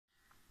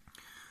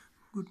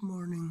Good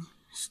morning,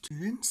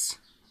 students.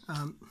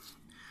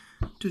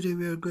 Today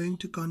we are going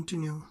to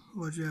continue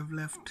what we have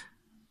left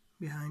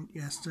behind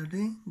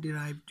yesterday,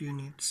 derived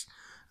units.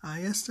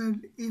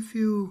 Yesterday, if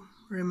you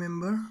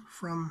remember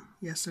from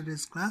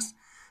yesterday's class,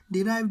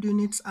 derived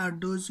units are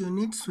those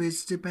units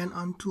which depend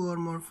on two or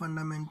more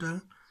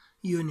fundamental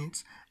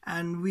units,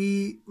 and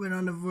we were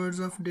on the verge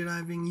of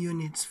deriving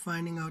units,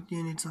 finding out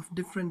units of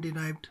different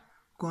derived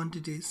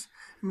quantities,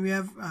 and we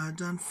have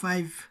done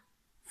 5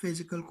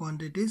 physical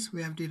quantities.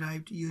 We have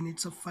derived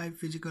units of 5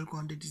 physical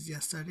quantities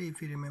yesterday. If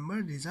you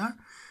remember, these are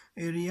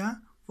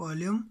area,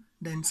 volume,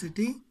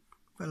 density,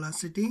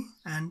 velocity,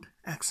 and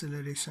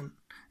acceleration.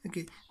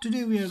 Okay,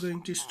 today we are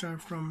going to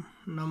start from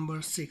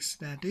number 6,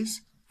 that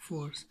is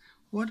force.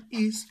 What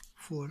is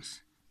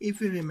force? If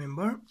you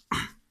remember,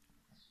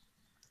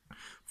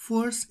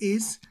 force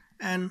is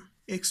an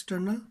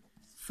external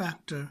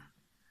factor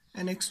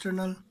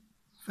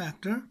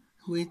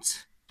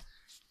which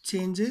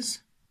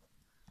changes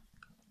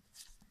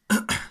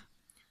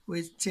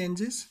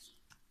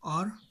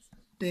or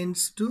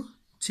tends to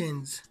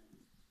change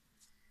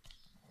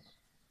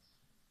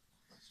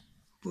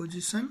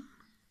position,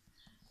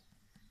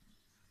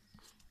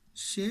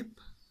 shape,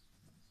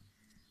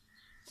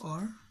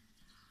 or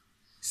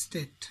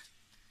state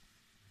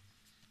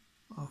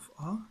of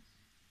a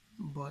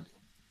body.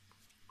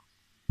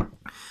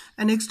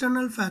 An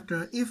external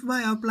factor. If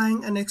by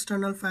applying an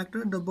external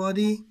factor the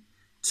body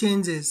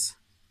changes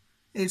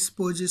its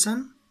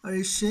position or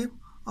its shape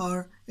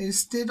or its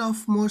state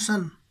of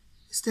motion,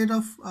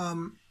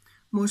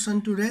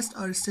 motion to rest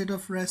or state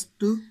of rest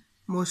to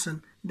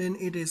motion, then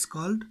it is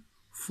called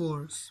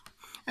force.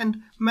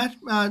 And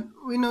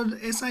we know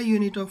the SI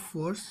unit of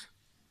force.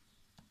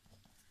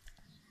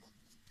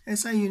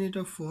 SI unit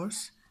of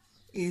force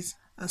is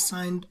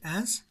assigned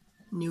as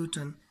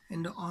Newton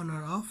in the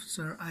honor of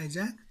Sir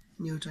Isaac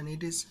Newton.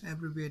 It is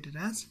abbreviated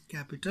as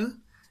capital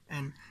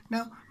N.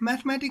 Now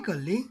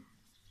mathematically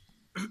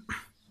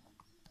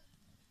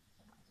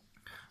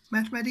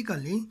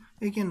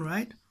we can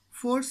write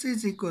force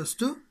is equals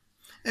to,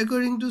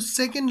 according to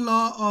second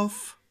law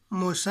of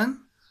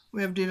motion,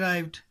 we have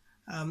derived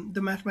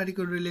the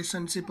mathematical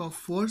relationship of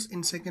force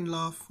in second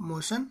law of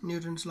motion,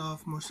 Newton's law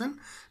of motion,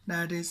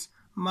 that is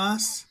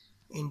mass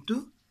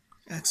into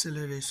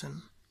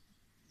acceleration.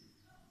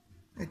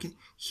 Okay,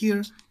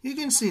 here you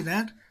can see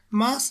that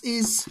mass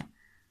is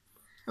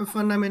a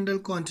fundamental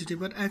quantity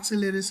but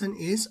acceleration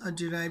is a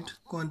derived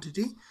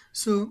quantity,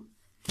 so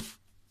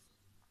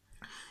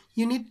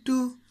you need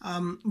to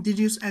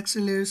deduce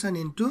acceleration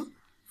into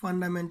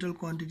fundamental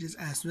quantities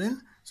as well.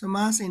 So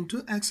mass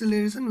into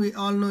acceleration, we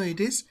all know it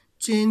is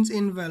change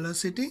in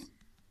velocity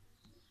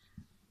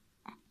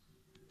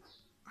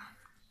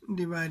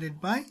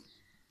divided by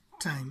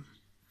time.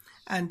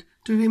 And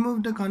to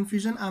remove the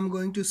confusion, I'm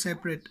going to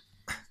separate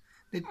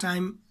the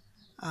time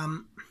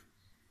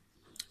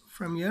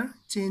from here,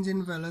 change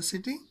in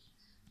velocity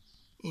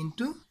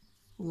into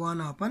 1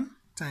 upon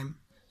time.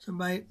 So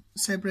by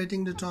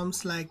separating the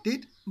terms like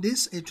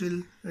this, it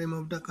will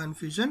remove the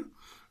confusion.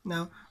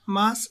 Now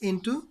mass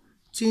into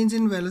change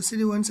in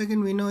velocity, once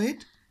again we know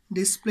it,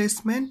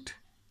 displacement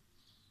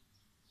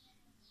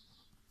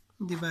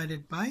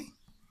divided by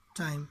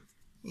time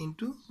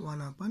into 1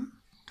 upon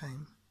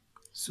time.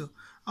 So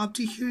up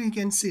to here you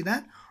can see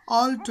that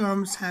all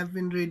terms have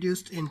been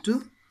reduced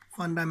into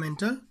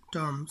fundamental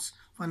terms,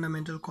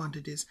 fundamental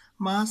quantities.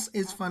 Mass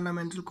is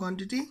fundamental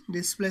quantity,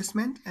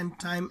 displacement and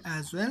time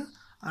as well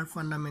are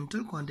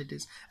fundamental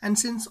quantities. And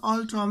since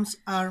all terms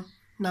are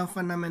now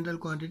fundamental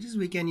quantities,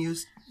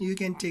 you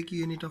can take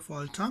unit of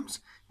all terms,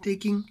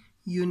 taking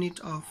unit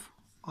of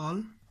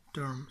all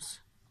terms.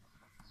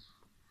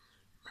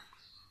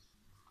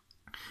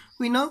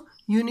 We know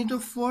unit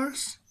of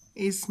force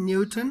is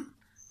Newton,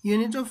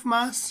 unit of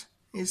mass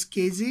is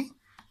kg,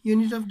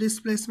 unit of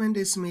displacement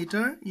is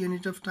meter,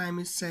 unit of time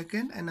is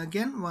second, and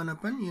again 1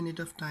 upon unit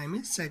of time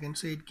is second.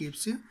 So it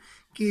gives you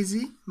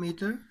kg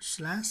meter /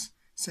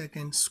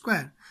 second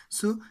square.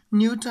 So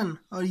Newton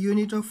or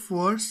unit of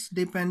force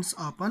depends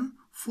upon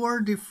 4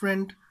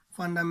 different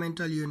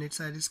fundamental units,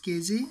 that is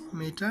kg,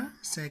 meter,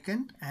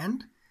 second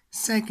and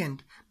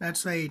second.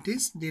 That's why it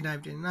is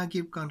derived. Now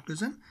give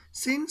conclusion.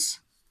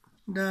 Since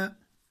the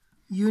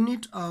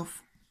unit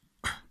of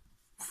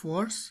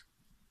force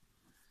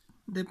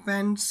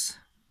depends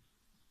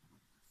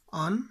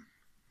on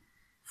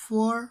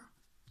 4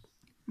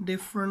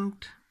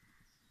 different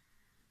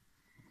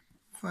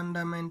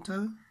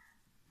fundamental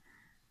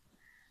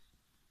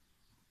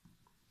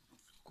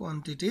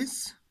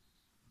quantities,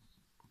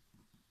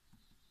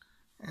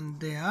 and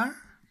they are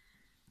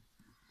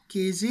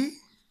kg,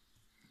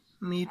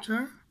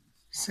 meter,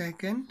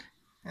 second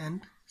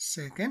and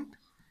second,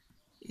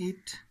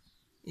 it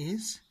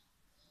is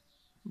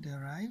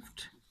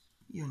derived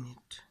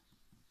unit.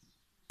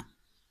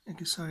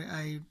 Okay, sorry,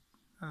 I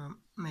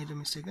made a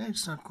mistake.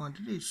 It's not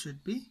quantity, it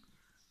should be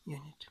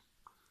unit.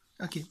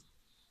 Okay,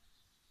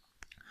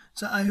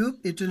 so I hope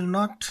it will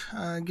not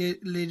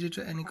lead you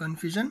to any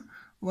confusion.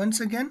 Once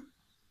again,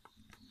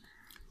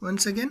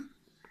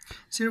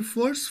 So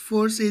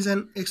force is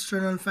an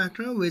external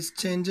factor which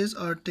changes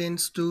or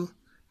tends to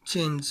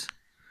change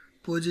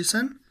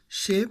position,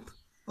 shape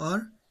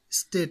or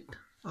state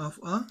of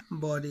a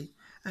body.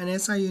 An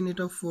SI unit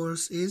of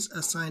force is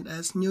assigned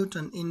as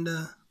Newton in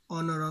the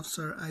honor of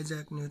Sir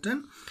Isaac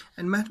Newton,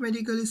 and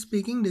mathematically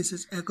speaking this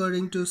is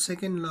according to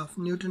second law of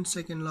Newton's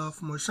second law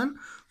of motion.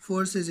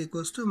 Force is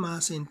equals to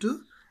mass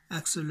into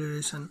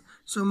acceleration.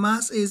 So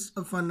mass is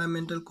a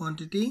fundamental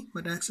quantity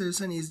but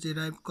acceleration is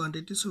derived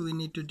quantity, so we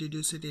need to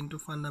deduce it into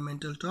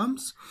fundamental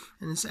terms,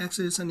 and its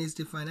acceleration is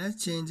defined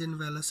as change in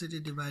velocity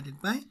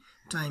divided by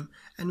time,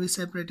 and we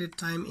separated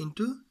time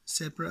into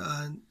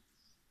separate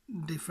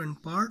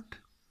different part,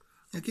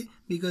 okay,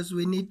 because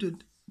we need to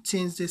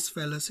change this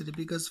velocity,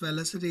 because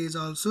velocity is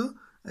also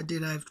a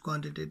derived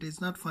quantity, it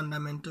is not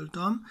fundamental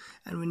term,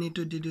 and we need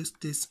to deduce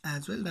this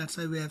as well. That's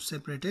why we have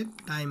separated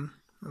time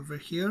over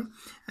here.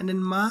 And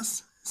then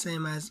mass,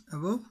 same as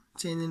above,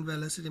 change in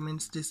velocity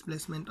means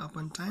displacement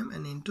upon time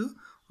and into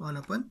 1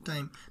 upon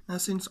time. Now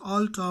since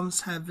all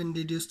terms have been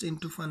deduced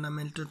into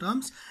fundamental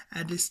terms,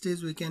 at this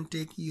stage we can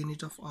take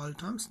unit of all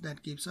terms.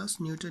 That gives us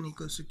Newton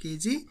equals to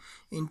kg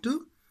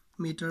into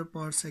meter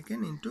per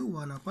second into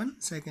 1 upon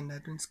second,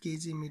 that means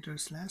kg meter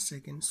slash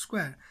second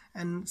square.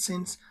 And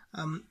since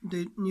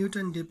the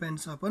Newton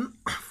depends upon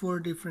 4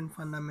 different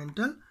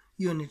fundamental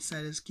units,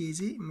 that is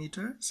kg,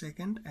 meter,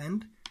 second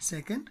and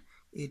second,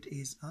 it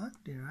is a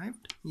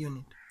derived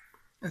unit.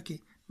 Okay,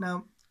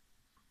 now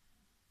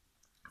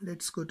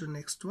let's go to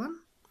next one.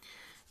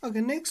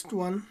 Okay, next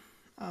one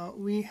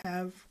we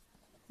have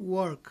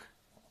work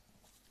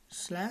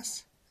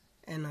slash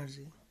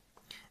energy.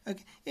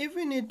 Okay, if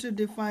we need to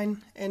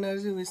define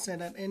energy, we said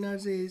that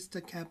energy is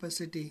the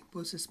capacity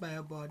possessed by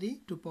a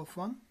body to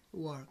perform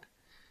work.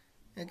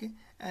 Okay,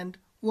 and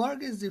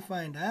work is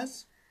defined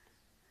as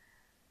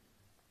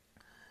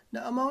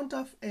the amount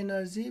of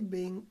energy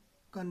being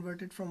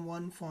converted from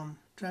one form,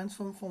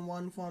 transformed from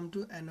one form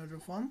to another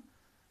form,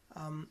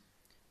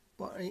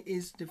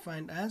 is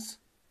defined as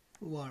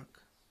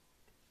work.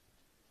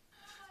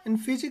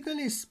 And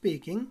physically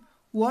speaking,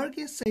 work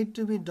is said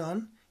to be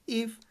done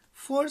if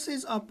force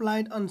is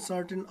applied on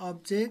certain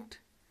object,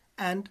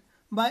 and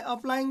by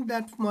applying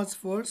that much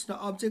force the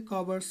object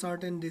covers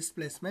certain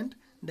displacement,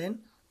 then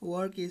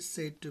work is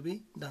said to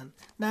be done.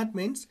 That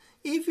means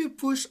if you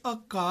push a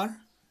car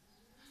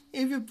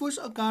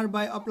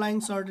by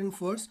applying certain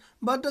force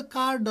but the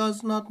car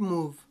does not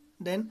move,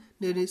 then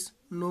there is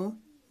no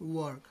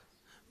work.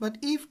 But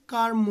if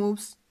car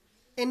moves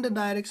in the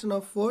direction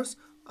of force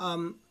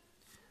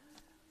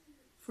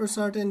for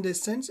certain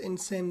distance in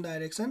same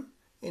direction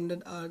in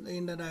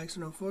the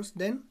direction of force,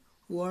 then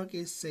work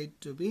is said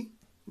to be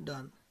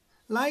done.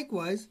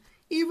 Likewise,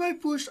 if I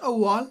push a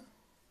wall,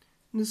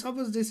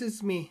 suppose this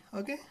is me,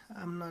 okay,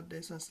 I'm not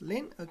this as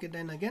lane, okay,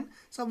 then again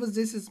suppose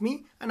this is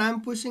me and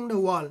I'm pushing the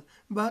wall,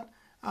 but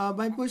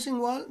by pushing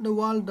wall the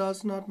wall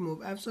does not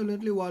move,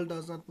 absolutely wall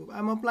does not move.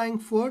 I'm applying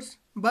force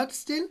but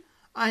still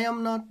I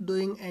am not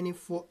doing any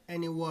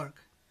work,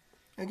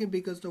 okay,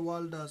 because the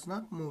wall does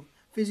not move.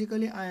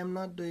 Physically I am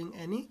not doing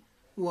any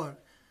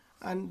work,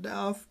 and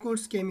of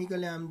course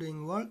chemically I am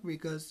doing work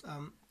because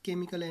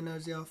chemical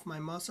energy of my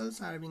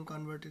muscles are being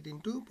converted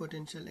into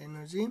potential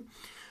energy.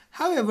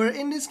 However,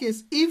 in this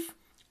case, if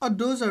a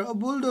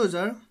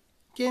bulldozer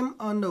came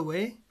on the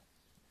way,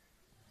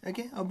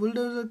 okay, a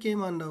bulldozer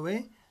came on the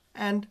way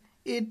and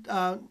it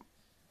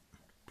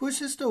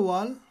pushes the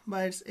wall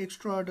by its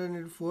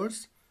extraordinary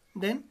force,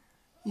 then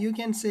you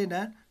can say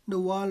that the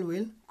wall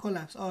will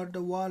collapse or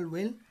the wall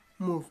will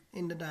move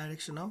in the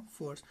direction of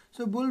force.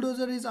 So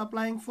bulldozer is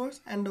applying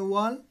force and the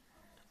wall,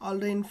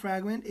 although in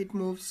fragment it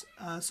moves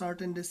a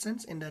certain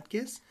distance, in that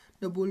case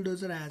the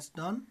bulldozer has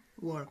done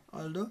work,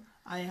 although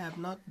I have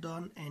not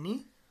done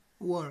any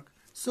work.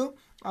 So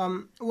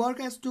work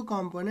has two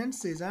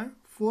components, these are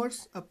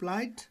force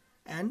applied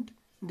and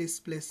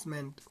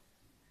displacement.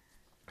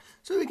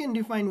 So we can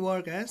define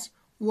work as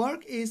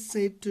work is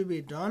said to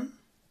be done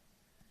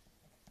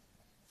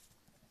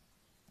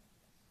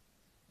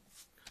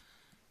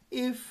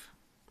if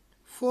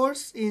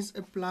force is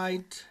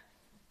applied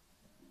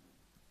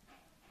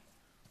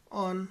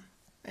on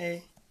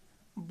a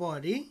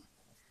body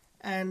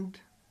and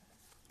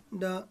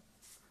the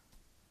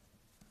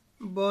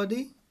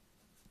body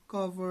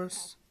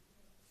covers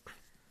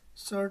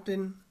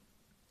certain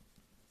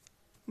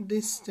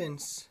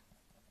distance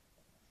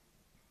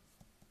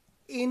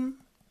in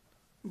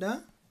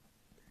the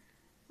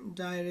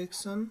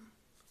direction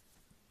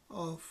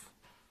of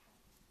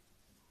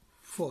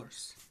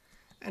force.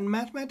 And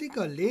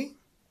mathematically,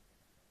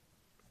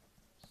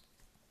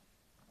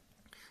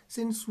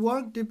 since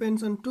work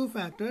depends on two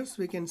factors,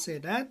 we can say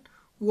that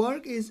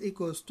work is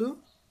equals to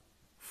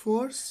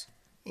force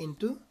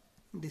into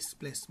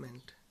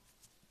displacement,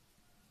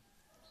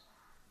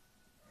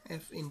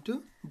 F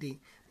into D.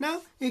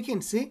 Now you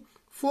can see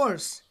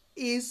force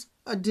is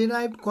a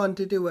derived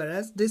quantity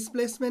whereas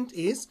displacement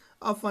is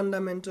a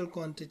fundamental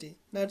quantity.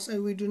 That's why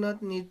we do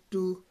not need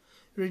to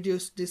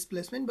reduce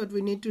displacement, but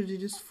we need to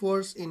reduce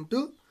force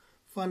into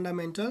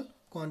fundamental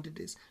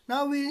quantities.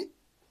 Now we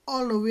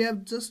all know, we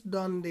have just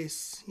done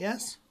this.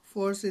 Yes,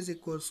 force is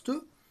equals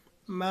to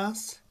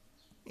mass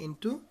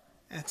into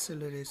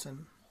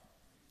acceleration,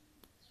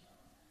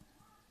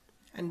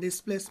 and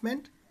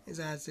displacement is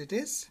as it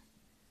is.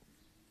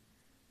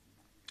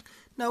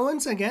 Now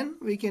once again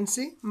we can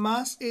see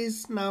mass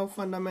is now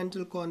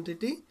fundamental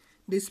quantity,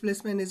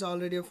 displacement is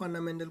already a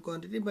fundamental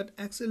quantity, but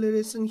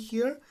acceleration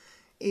here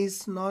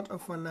is not a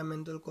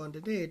fundamental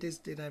quantity, it is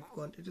derived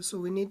quantity. So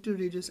we need to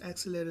reduce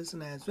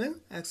acceleration as well.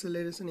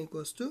 Acceleration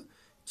equals to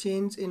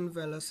change in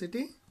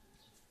velocity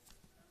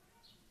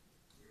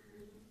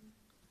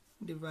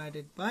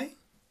divided by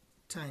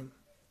time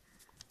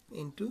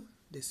into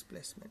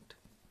displacement.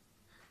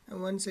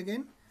 And once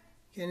again,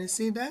 can you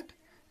see that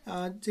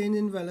change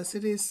in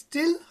velocity is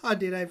still a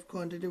derived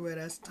quantity,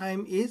 whereas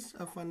time is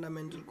a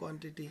fundamental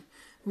quantity.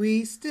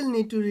 We still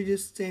need to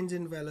reduce change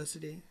in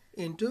velocity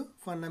into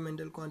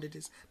fundamental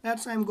quantities.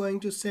 That's why I'm going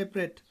to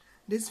separate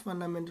this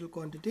fundamental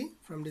quantity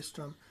from this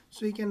term.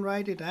 So we can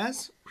write it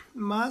as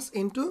mass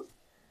into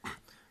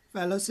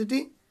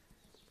velocity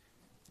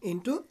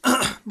into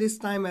this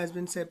time has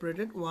been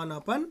separated 1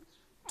 upon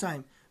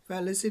time.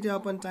 Velocity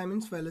upon time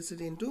means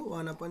velocity into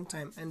 1 upon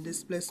time, and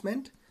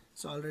displacement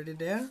is already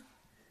there.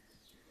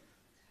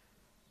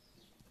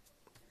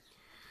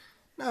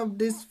 Now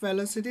this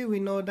velocity, we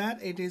know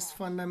that it is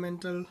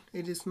fundamental,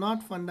 it is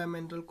not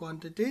fundamental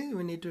quantity.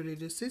 We need to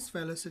reduce this.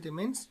 Velocity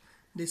means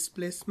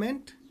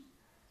displacement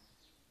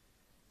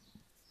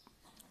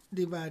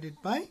divided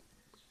by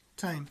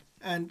time,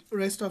 and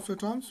rest of the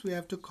terms we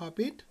have to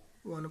copy it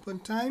 1 upon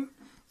time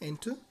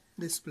into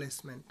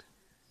displacement.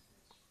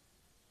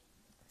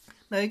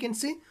 Now you can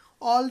see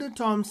all the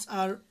terms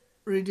are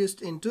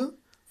reduced into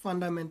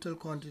fundamental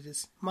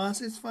quantities.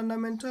 Mass is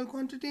fundamental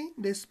quantity,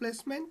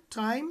 displacement,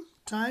 time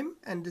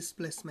and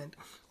displacement,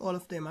 all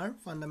of them are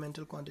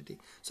fundamental quantity.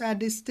 So at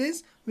this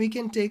stage we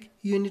can take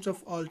unit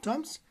of all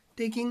terms.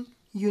 Taking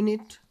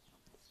unit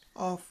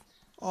of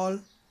all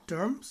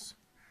terms,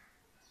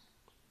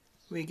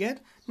 we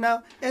get,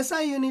 now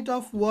SI unit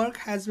of work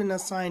has been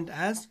assigned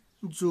as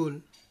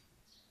joule.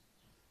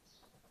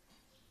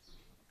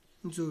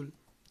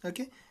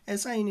 Okay,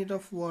 SI unit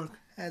of work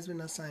has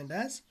been assigned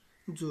as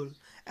joule,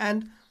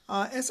 and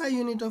SI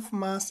unit of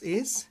mass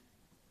is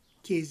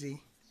kg.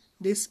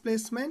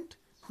 Displacement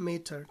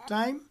meter,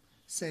 time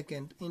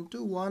second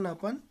into 1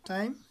 upon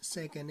time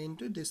second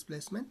into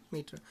displacement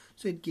meter.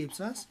 So it gives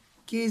us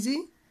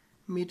kg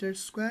meter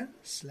square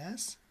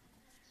slash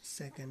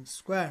second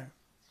square.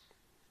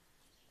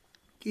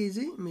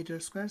 Kg meter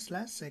square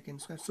slash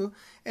second square. So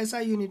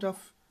SI unit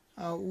of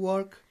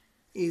work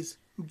is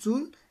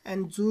joule,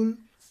 and joule,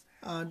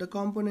 the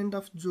component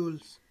of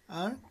joules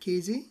are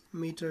kg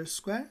meter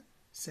square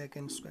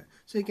second square.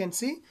 So you can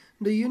see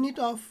the unit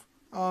of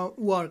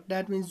work,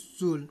 that means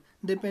joule,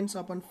 depends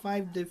upon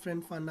 5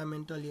 different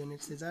fundamental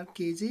units. These are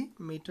kg,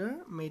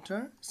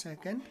 meter,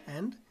 second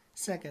and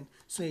second.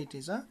 So it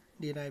is a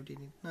derived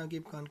unit. Now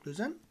give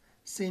conclusion.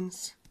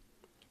 Since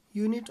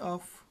unit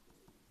of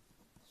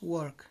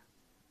work,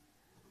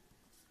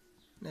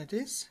 that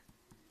is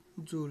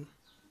joule,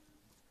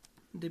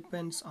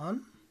 depends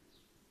on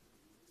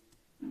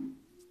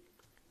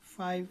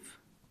 5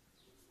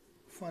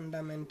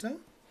 fundamental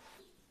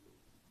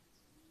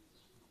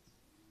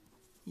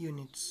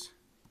units,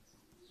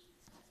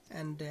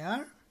 and they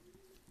are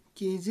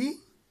kg,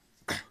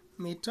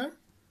 meter,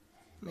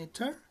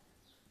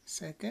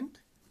 second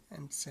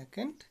and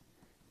second.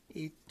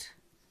 It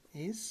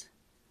is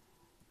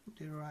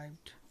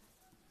derived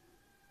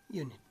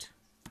unit.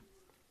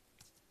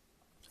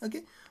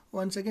 Okay,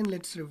 once again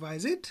let's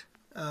revise it.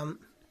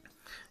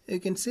 You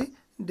can see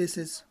this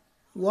is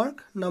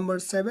work. Number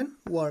 7,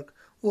 work.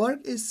 Work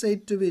is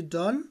said to be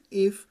done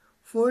if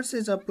force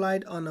is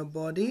applied on a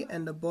body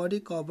and the body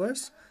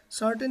covers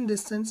certain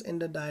distance in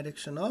the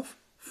direction of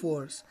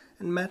force,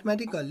 and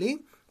mathematically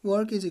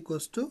work is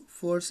equals to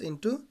force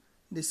into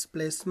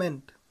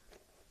displacement.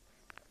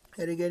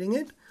 Are you getting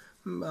it?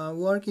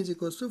 Work is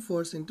equals to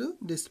force into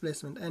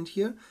displacement, and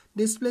here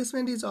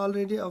displacement is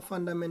already a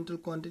fundamental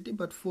quantity,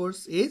 but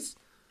force is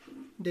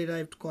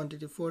derived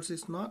quantity. Force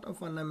is not a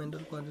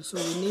fundamental quantity, so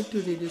we need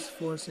to reduce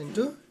force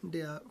into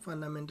the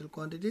fundamental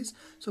quantities.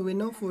 So we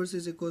know force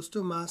is equals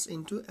to mass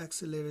into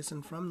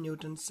acceleration from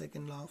Newton's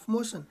second law of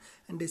motion,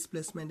 and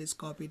displacement is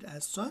copied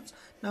as such.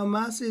 Now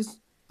mass is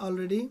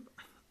already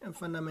a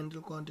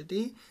fundamental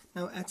quantity.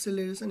 Now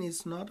acceleration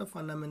is not a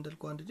fundamental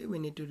quantity. We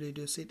need to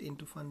reduce it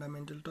into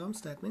fundamental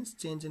terms. That means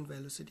change in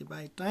velocity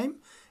by time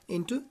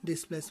into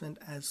displacement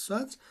as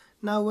such.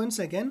 Now once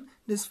again,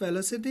 this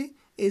velocity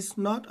is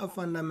not a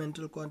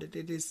fundamental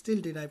quantity. It is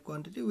still derived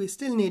quantity. We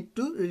still need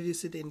to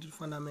reduce it into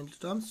fundamental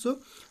terms. So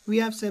we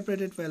have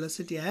separated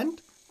velocity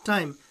and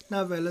time.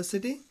 Now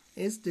velocity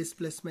is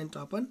displacement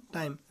upon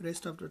time.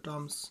 Rest of the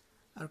terms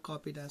are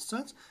copied as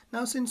such.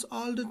 Now since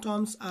all the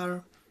terms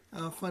are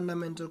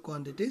fundamental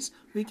quantities,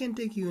 we can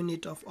take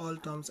unit of all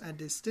terms at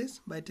this stage.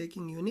 By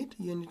taking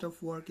unit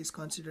of work is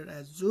considered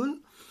as joule,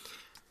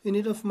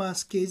 unit of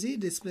mass kg,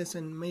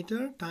 displacement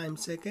meter, time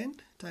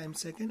second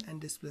and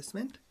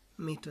displacement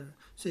meter.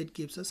 So it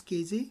gives us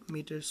kg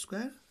meter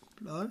square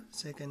or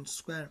second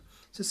square.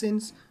 So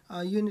since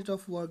our unit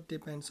of work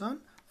depends on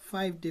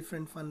 5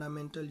 different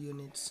fundamental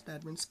units,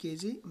 that means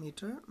kg,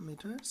 meter,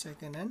 meter,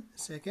 second and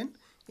second,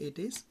 it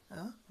is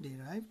a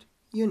derived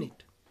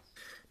unit.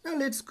 Now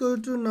let's go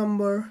to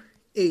number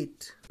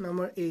 8.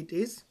 Number 8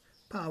 is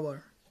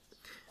power.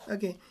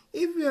 Okay,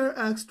 if we are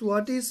asked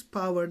what is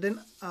power, then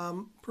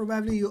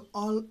probably you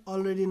all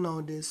already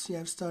know this. You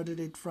have studied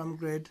it from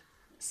grade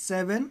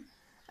 7,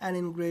 and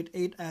in grade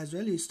 8 as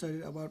well you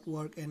studied about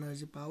work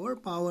energy power.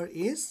 Power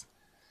is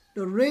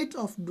the rate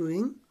of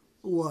doing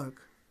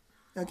work.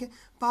 Okay,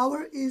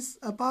 power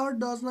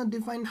does not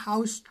define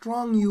how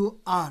strong you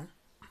are.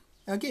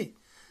 Okay,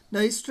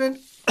 the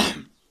strength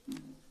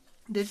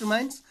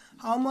determines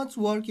how much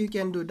work you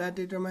can do, that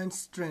determines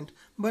strength,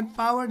 but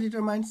power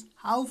determines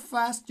how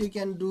fast you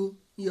can do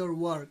your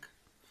work.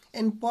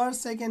 In per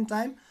second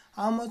time,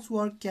 how much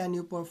work can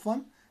you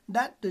perform,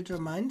 that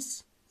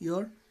determines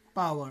your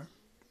power.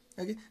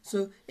 Okay,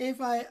 so if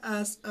I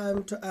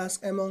to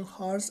ask among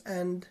horse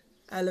and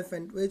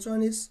elephant, which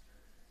one is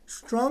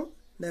strong,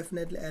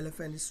 definitely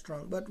elephant is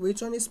strong. But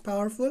which one is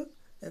powerful?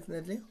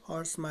 Definitely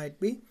horse might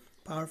be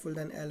powerful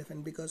than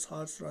elephant, because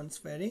horse runs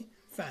very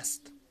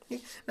fast.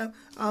 Okay. Now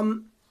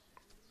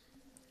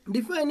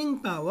defining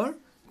power,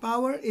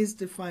 power is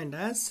defined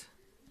as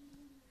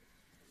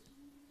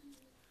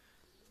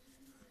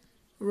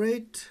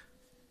rate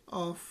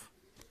of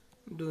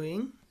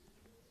doing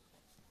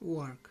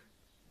work,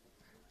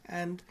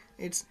 and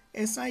its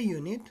SI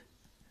unit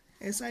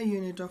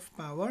of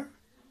power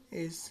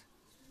is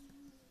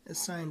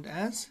assigned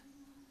as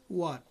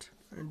watt,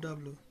 or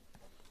W.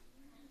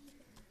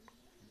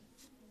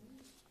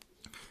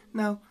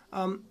 Now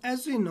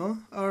as we know,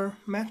 or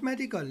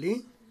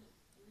mathematically,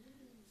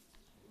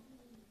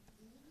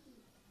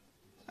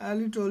 I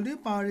already told you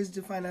power is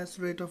defined as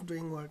rate of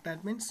doing work.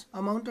 That means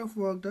amount of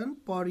work done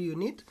per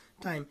unit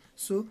time.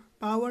 So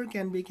power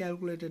can be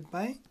calculated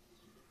by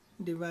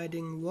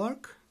dividing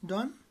work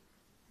done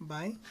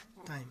by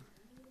time.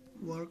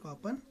 Work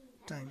upon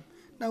time.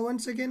 Now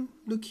once again,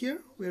 look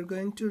here, we are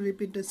going to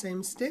repeat the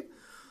same step.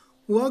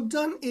 Work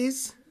done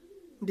is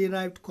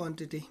derived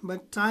quantity,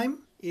 but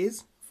time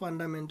is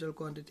fundamental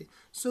quantity.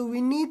 So we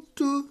need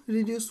to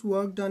reduce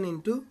work done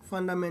into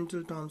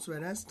fundamental terms,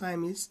 whereas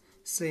time is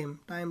same,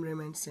 time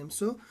remains same.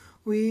 So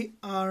we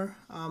are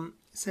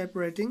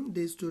separating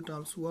these two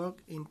terms, work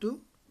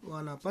into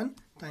 1 upon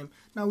time.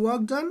 Now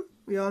work done,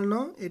 we all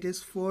know it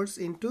is force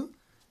into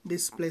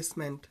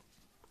displacement.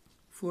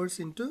 Force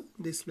into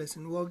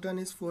displacement. Work done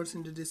is force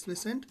into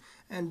displacement,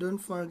 and don't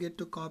forget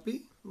to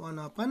copy 1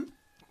 upon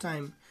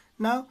time.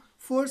 Now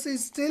force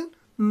is still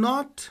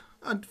not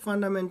a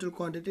fundamental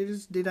quantity, it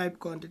is derived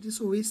quantity,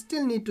 so we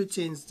still need to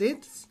change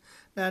this.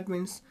 That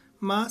means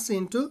mass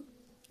into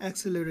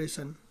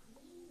acceleration.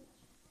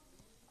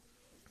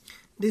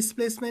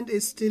 Displacement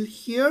is still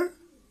here,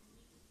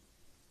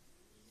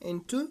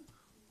 into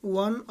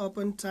 1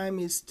 upon time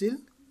is still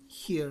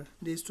here.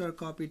 These two are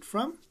copied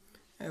from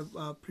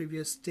a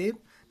previous step.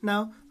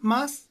 Now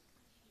mass,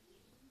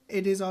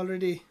 it is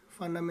already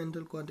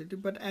fundamental quantity,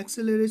 but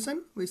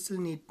acceleration we still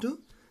need to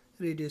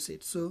reduce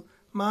it. So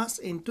mass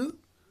into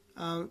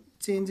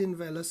change in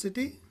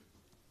velocity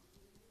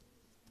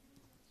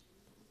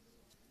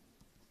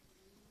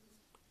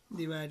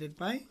divided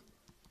by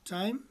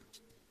time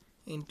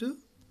into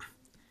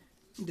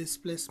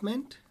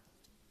displacement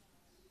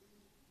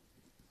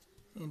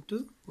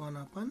into 1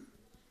 upon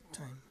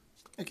time.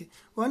 Okay,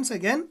 once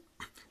again,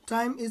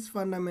 time is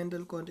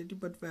fundamental quantity,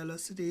 but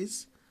velocity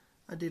is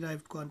a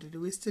derived quantity.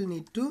 We still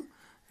need to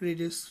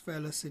reduce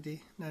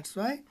velocity. That's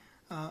why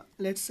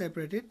let's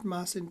separate it.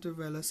 Mass into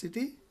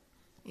velocity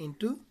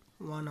into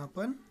 1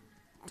 upon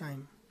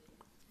time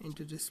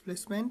into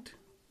displacement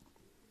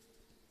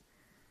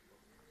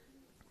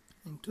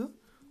into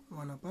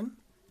 1 upon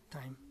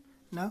time.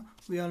 Now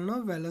we all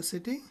know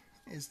velocity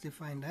is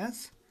defined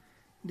as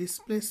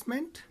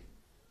displacement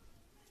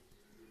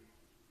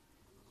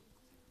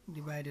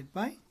divided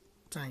by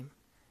time,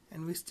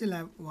 and we still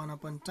have 1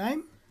 upon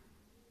time.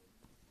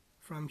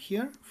 From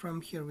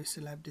here we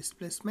still have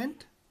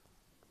displacement,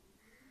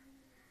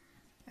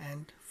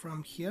 and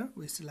from here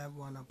we still have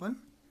 1 upon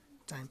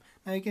time.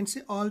 Now you can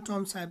see all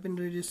terms have been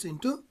reduced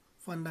into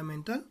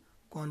fundamental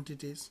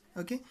quantities.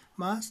 Okay,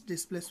 mass,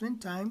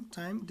 displacement, time,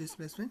 time,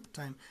 displacement,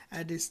 time.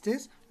 At this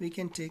stage we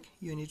can take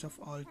unit of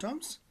all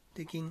terms.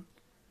 Taking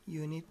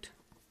unit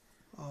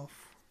of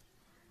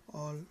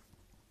all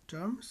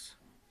terms,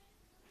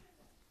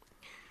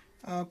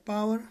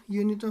 power,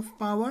 unit of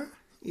power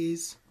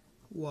is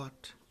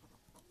watt,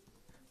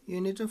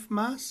 unit of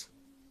mass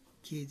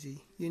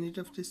kg, unit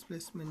of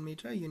displacement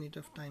meter, unit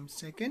of time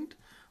second,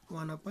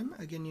 1 upon,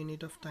 again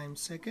unit of time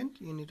second,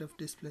 unit of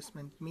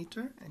displacement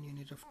meter, and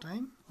unit of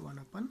time 1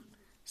 upon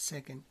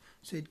second.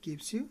 So it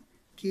gives you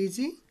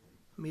kg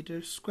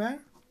meter square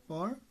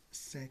per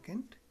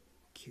second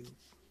cube.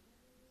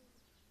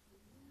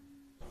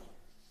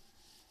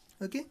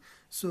 Okay,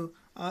 so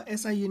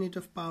SI unit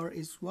of power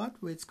is watt,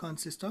 which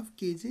consists of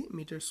kg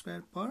meter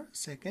square per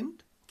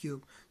second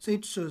cube. So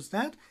it shows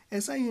that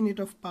SI unit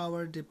of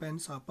power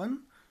depends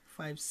upon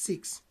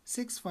six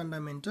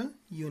fundamental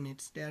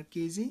units. They are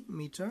kg,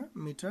 meter,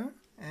 meter,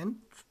 and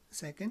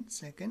second,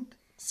 second,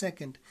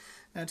 second.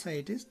 That's how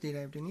it is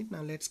derived in it.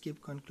 Now let's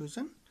keep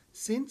conclusion.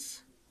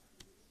 Since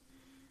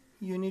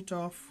unit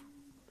of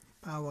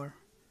power,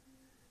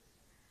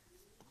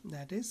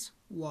 that is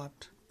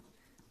watt,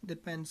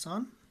 depends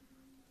on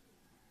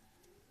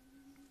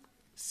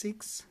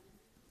 6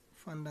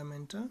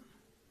 fundamental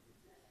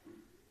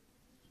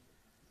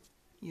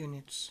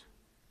units,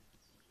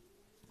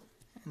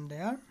 and they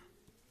are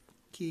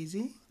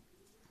kg,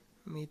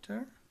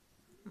 meter,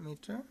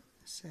 meter,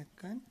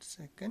 second,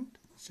 second,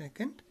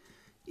 second.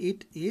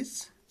 It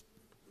is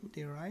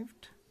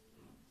derived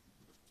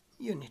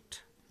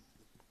unit.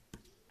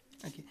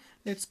 Okay,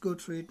 let's go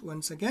through it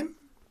once again.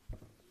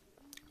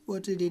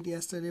 What we did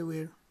yesterday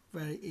were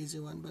very easy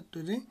one, but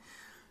today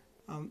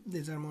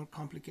these are more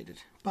complicated.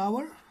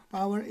 Power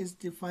is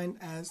defined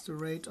as the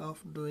rate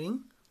of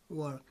doing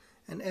work,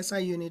 and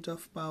SI unit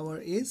of power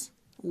is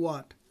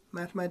watt.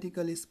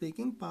 Mathematically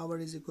speaking, power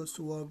is equals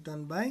to work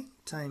done by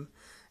time,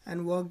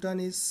 and work done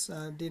is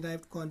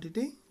derived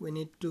quantity. We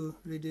need to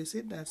reduce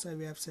it. That's why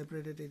we have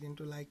separated it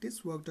into like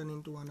this: work done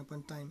into 1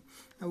 upon time.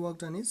 Now work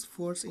done is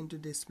force into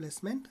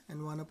displacement,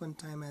 and 1 upon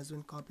time has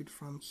been copied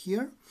from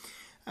here.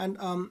 And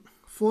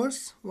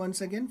force, once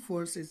again,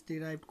 force is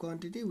derived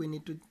quantity. We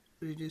need to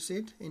reduce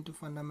it into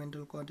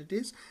fundamental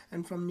quantities,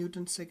 and from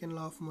Newton's second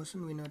law of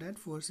motion we know that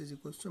force is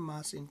equals to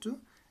mass into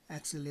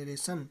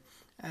acceleration,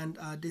 and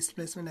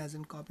displacement has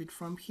been copied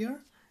from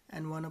here,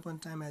 and 1 upon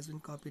time has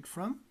been copied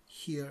from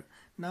here.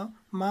 Now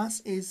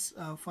mass is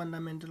a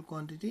fundamental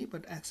quantity,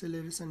 but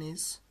acceleration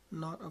is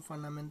not a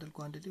fundamental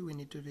quantity. We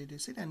need to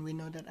reduce it, and we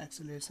know that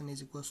acceleration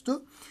is equals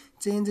to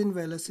change in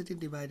velocity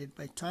divided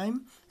by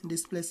time,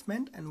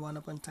 displacement, and 1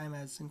 upon time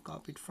has been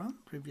copied from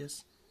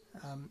previous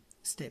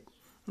step.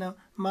 Now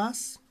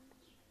mass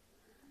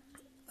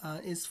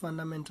is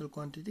fundamental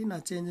quantity. Now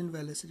change in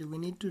velocity, we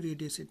need to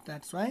reduce it.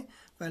 That's why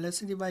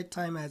velocity by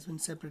time has been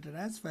separated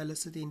as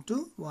velocity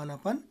into 1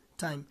 upon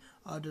time.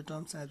 Other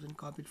terms has been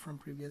copied from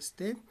previous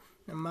step.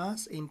 Now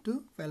mass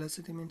into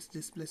velocity means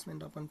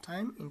displacement upon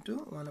time into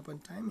 1 upon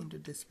time into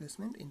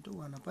displacement into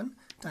 1 upon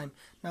time.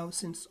 Now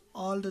since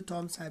all the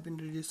terms have been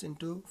reduced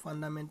into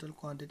fundamental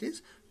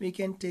quantities, we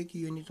can take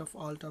unit of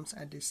all terms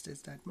at this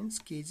stage. That means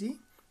kg,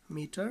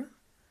 meter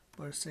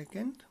per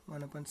second,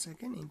 1 upon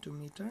second into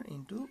meter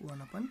into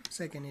 1 upon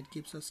second. It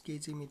gives us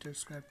kg meter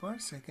square per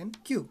second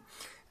cube.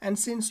 And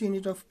since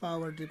unit of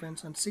power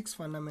depends on 6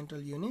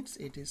 fundamental units,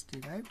 it is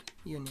derived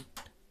unit.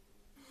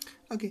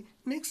 Okay,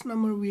 next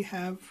number we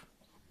have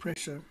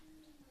pressure.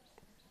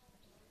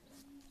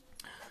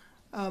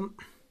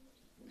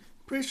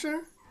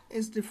 Pressure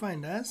is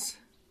defined as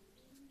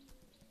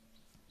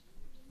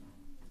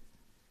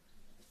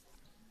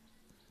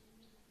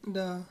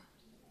the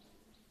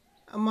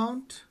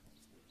amount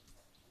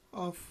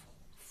of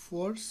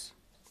force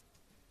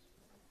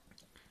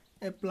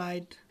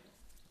applied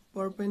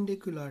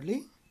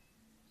perpendicularly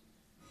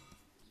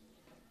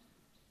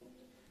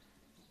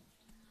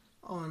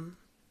on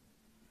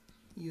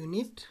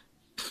unit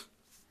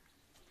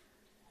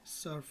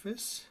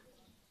surface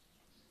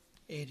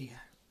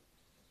area.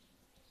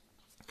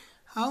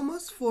 How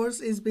much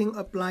force is being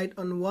applied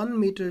on 1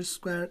 meter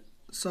square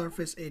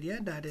surface area?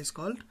 That is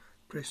called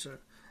pressure,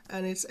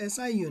 and its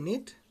SI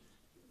unit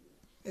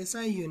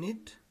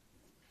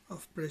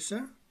of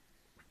pressure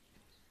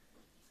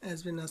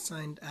has been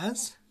assigned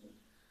as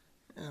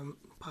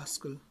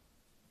Pascal,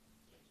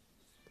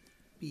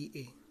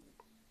 PA.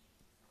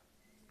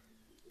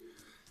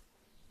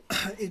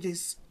 It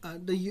is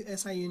the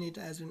SI unit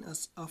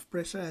of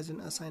pressure has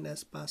been assigned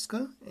as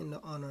Pascal in the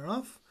honor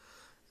of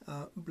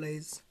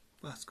Blaise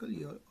Pascal.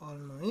 You all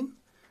know him.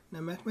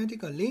 Now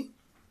mathematically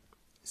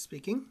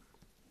speaking,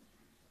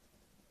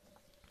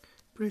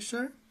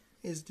 pressure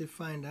is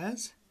defined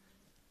as,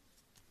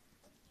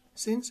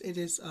 since it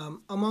is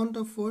amount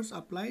of force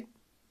applied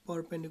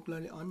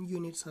perpendicularly on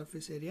unit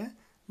surface area,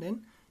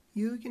 then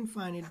you can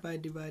find it by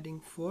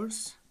dividing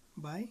force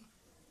by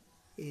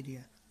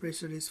area.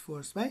 Pressure is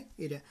force by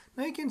area.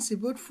 Now you can see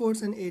both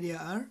force and area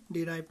are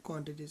derived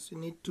quantities. You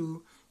need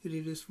to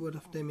reduce both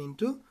of them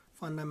into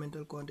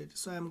fundamental quantities.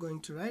 So I am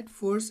going to write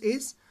force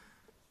is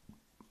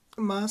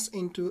mass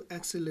into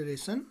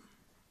acceleration,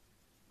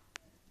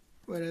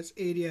 whereas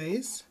area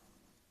is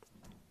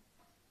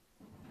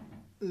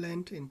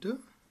length into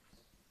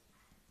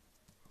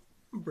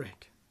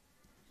breadth.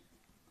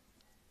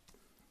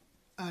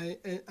 I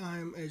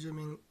am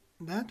assuming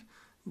that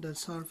the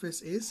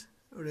surface is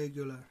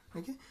regular.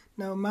 Okay,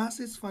 now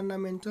mass is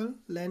fundamental,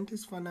 length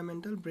is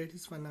fundamental, breadth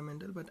is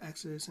fundamental, but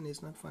acceleration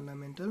is not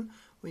fundamental.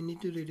 We need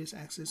to reduce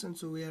acceleration,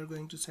 so we are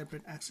going to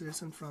separate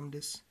acceleration from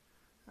this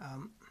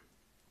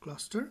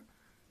cluster.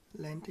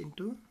 Length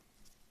into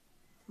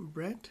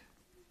breadth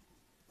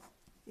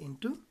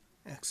into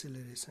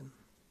acceleration.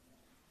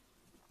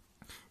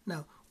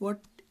 Now what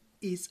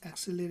is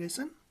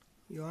acceleration?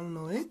 You all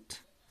know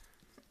it.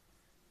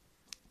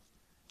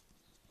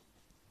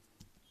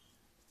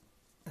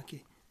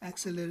 Okay,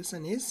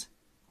 acceleration is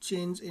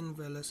change in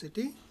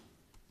velocity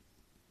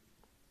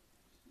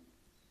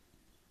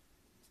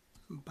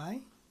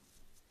by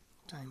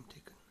time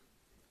taken.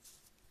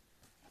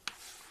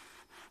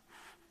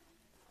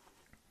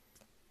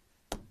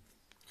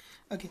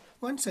 Okay,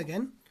 once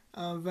again,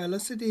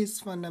 velocity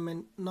is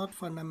not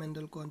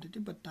fundamental quantity,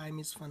 but time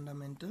is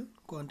fundamental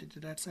quantity.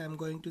 That's why I'm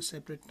going to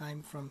separate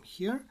time from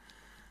here,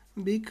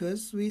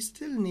 because we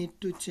still need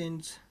to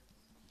change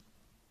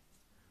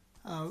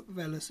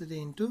velocity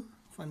into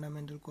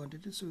fundamental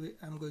quantity. So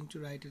I'm going to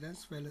write it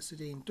as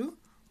velocity into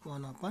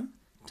 1 upon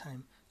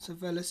time. So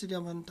velocity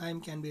upon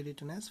time can be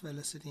written as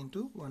velocity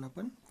into 1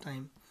 upon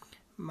time.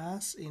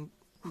 Mass in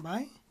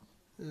by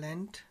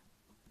length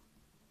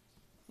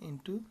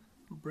into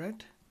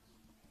breadth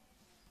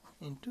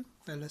into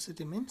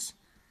velocity means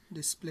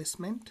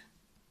displacement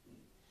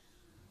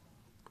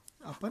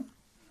upon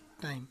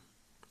time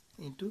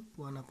into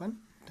 1 upon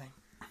time.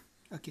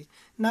 Okay,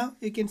 now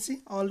you can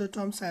see all the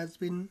terms has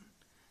been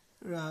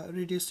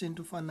reduced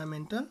into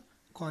fundamental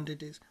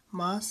quantities.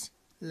 Mass,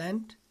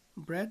 length,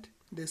 breadth,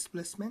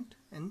 displacement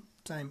and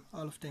time,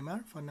 all of them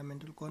are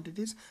fundamental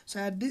quantities. So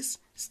at this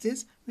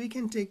stage we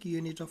can take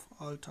unit of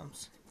all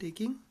terms,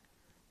 taking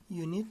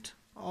unit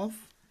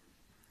of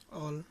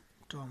all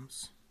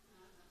terms.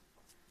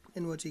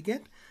 And what you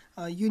get,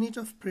 unit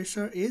of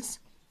pressure is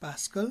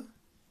Pascal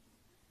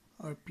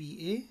or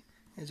PA,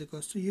 as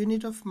equals to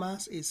unit of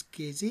mass is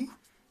kg,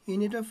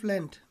 unit of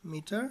length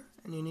meter,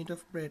 and unit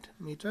of breadth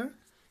meter,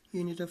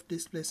 unit of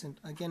displacement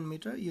again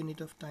meter, unit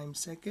of time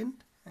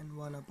second, and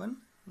 1 upon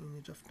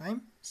unit of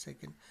time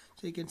second.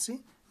 So you can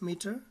see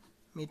meter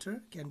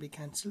can be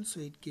cancelled, so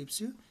it gives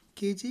you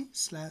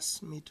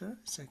kg/meter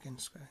second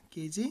square.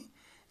 Kg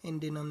in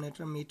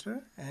denominator,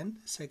 meter and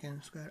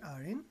second square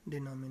are in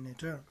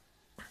denominator.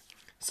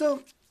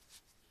 So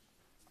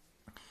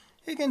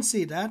you can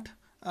see that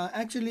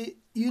actually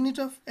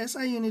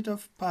SI unit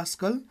of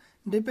Pascal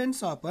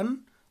depends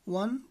upon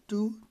 1,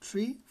 2,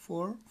 3,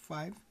 4,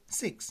 5,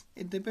 6.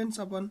 It depends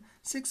upon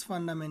 6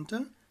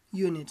 fundamental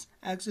units.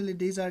 Actually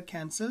these are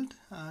cancelled.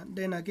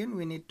 Then again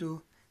we need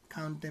to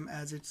count them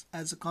as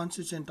a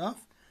constituent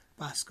of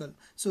Pascal.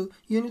 So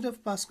unit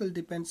of Pascal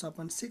depends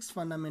upon 6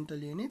 fundamental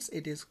units.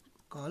 It is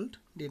called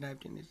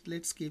derived unit.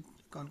 Let's keep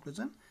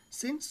conclusion.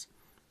 Since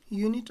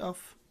unit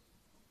of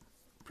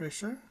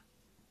pressure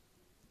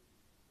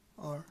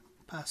or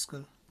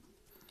Pascal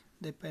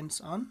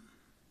depends on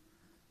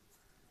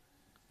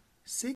 6